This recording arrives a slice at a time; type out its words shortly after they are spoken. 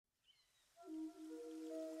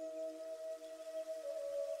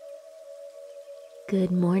Good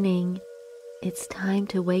morning. It's time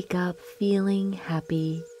to wake up feeling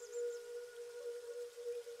happy.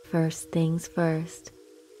 First things first,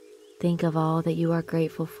 think of all that you are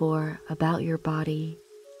grateful for about your body.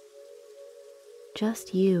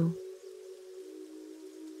 Just you.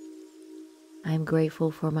 I'm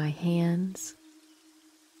grateful for my hands.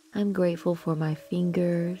 I'm grateful for my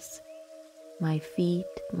fingers, my feet,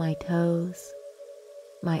 my toes,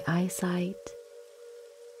 my eyesight,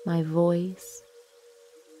 my voice,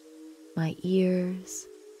 my ears,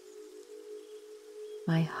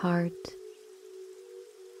 my heart.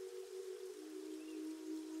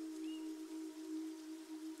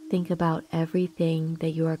 Think about everything that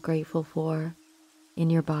you are grateful for in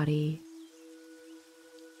your body.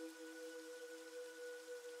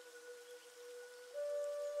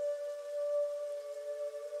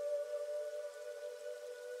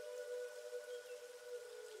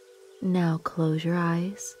 Now close your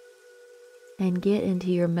eyes and get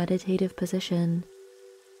into your meditative position,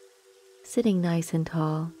 sitting nice and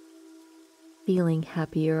tall, feeling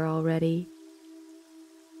happier already.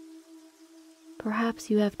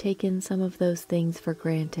 Perhaps you have taken some of those things for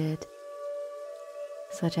granted,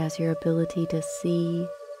 such as your ability to see,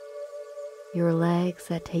 your legs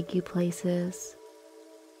that take you places.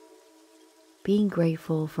 Being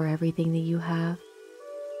grateful for everything that you have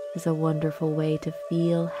is a wonderful way to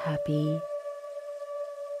feel happy.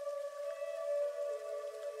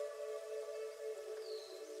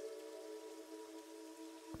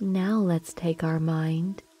 Now let's take our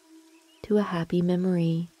mind to a happy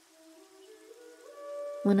memory.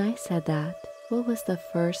 When I said that, what was the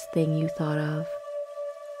first thing you thought of?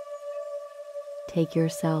 Take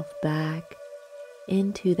yourself back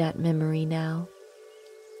into that memory now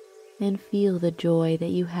and feel the joy that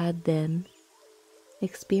you had then,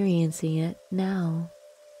 experiencing it now.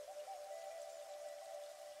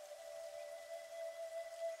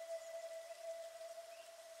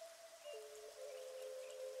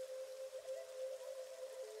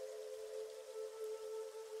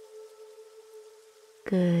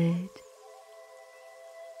 Good.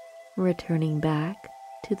 Returning back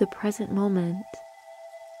to the present moment.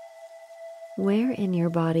 Where in your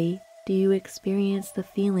body do you experience the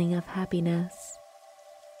feeling of happiness?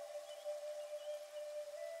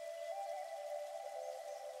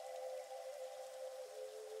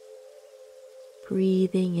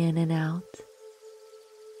 Breathing in and out,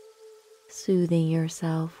 soothing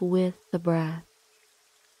yourself with the breath.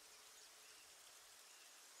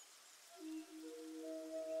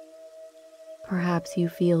 Perhaps you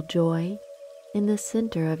feel joy in the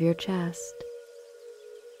center of your chest.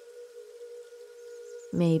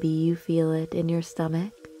 Maybe you feel it in your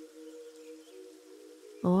stomach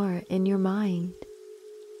or in your mind.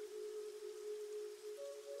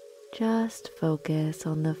 Just focus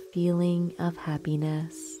on the feeling of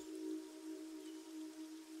happiness.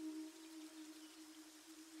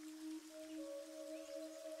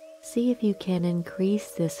 See if you can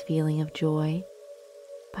increase this feeling of joy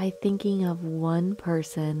by thinking of one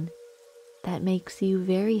person that makes you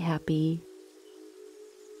very happy.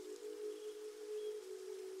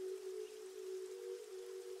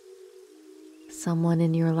 Someone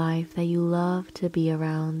in your life that you love to be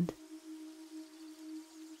around.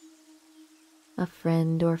 A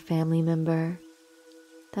friend or family member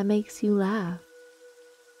that makes you laugh.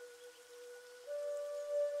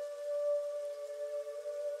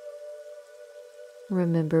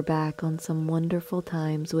 Remember back on some wonderful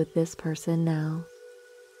times with this person now.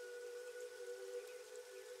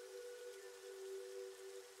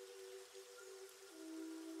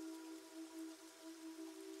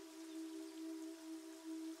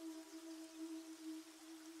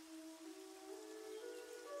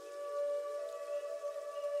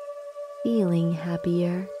 Feeling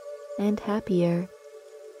happier and happier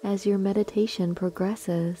as your meditation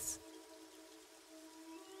progresses.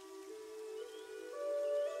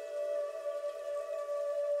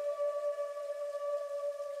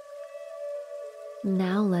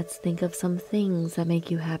 Now let's think of some things that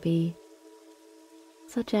make you happy,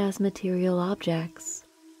 such as material objects,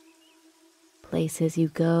 places you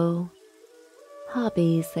go,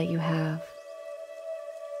 hobbies that you have.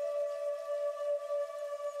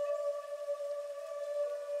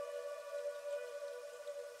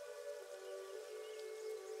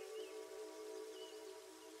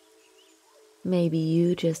 Maybe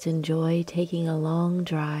you just enjoy taking a long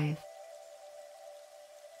drive.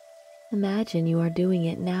 Imagine you are doing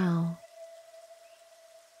it now.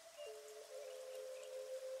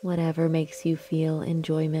 Whatever makes you feel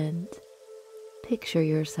enjoyment, picture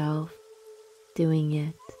yourself doing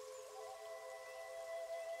it.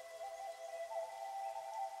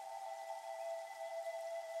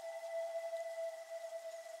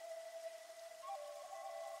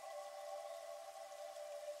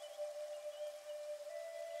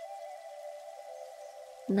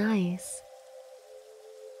 Nice.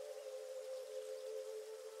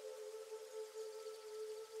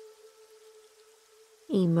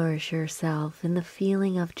 Immerse yourself in the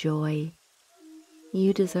feeling of joy.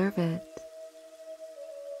 You deserve it.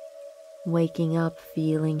 Waking up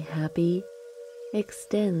feeling happy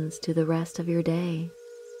extends to the rest of your day.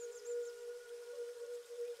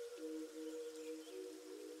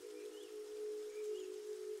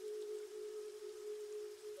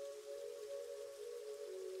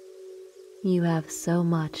 You have so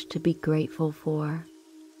much to be grateful for,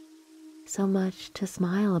 so much to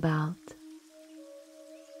smile about.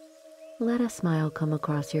 Let a smile come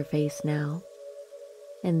across your face now,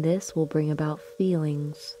 and this will bring about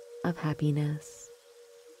feelings of happiness.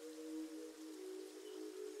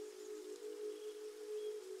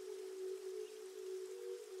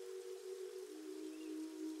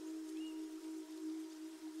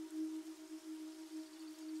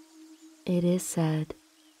 It is said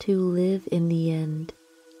to live in the end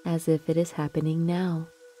as if it is happening now.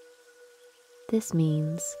 This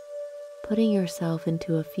means putting yourself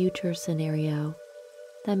into a future scenario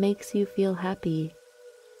that makes you feel happy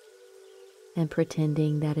and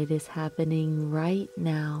pretending that it is happening right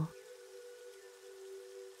now.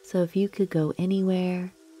 So if you could go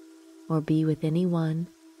anywhere or be with anyone,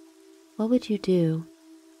 what would you do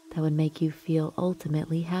that would make you feel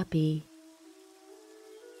ultimately happy?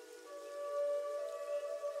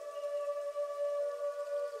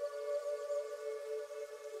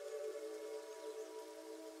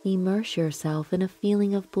 Immerse yourself in a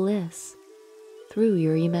feeling of bliss through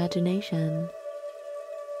your imagination.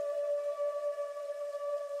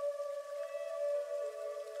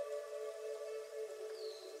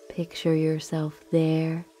 Picture yourself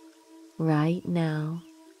there, right now,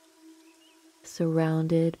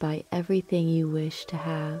 surrounded by everything you wish to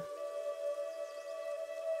have,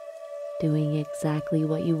 doing exactly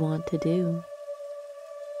what you want to do.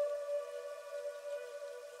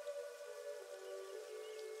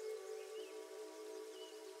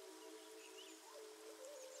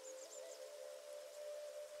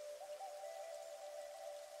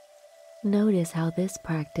 Notice how this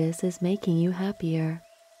practice is making you happier.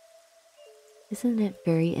 Isn't it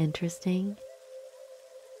very interesting?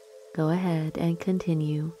 Go ahead and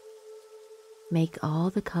continue. Make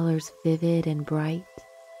all the colors vivid and bright.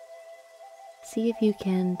 See if you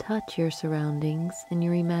can touch your surroundings in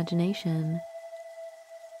your imagination.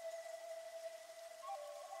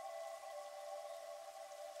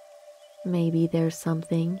 Maybe there's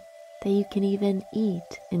something that you can even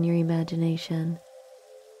eat in your imagination,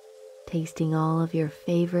 tasting all of your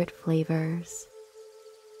favorite flavors.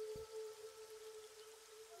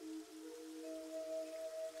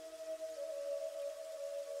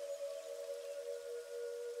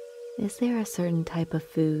 Is there a certain type of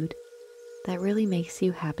food that really makes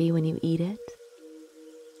you happy when you eat it?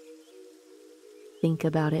 Think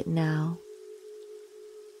about it now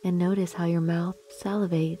and notice how your mouth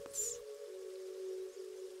salivates.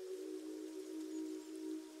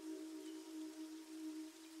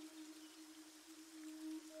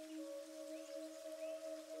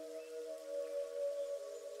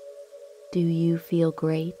 Do you feel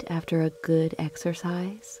great after a good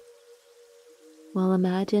exercise? Well,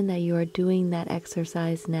 imagine that you are doing that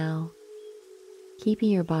exercise now, keeping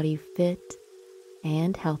your body fit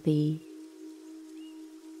and healthy.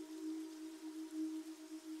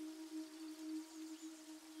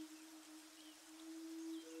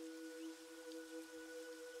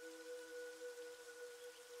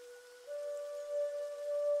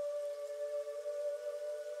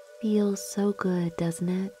 Feels so good, doesn't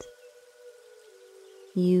it?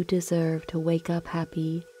 You deserve to wake up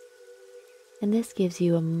happy, and this gives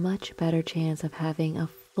you a much better chance of having a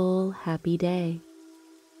full, happy day.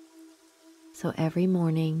 So every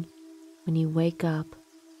morning, when you wake up,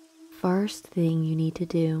 first thing you need to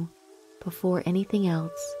do before anything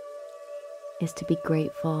else is to be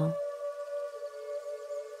grateful,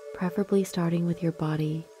 preferably starting with your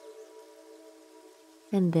body,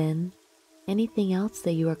 and then anything else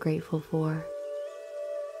that you are grateful for.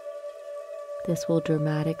 This will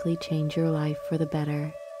dramatically change your life for the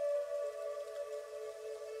better.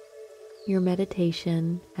 Your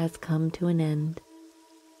meditation has come to an end.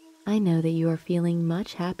 I know that you are feeling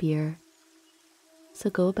much happier,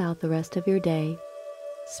 so go about the rest of your day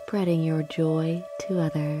spreading your joy to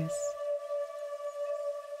others.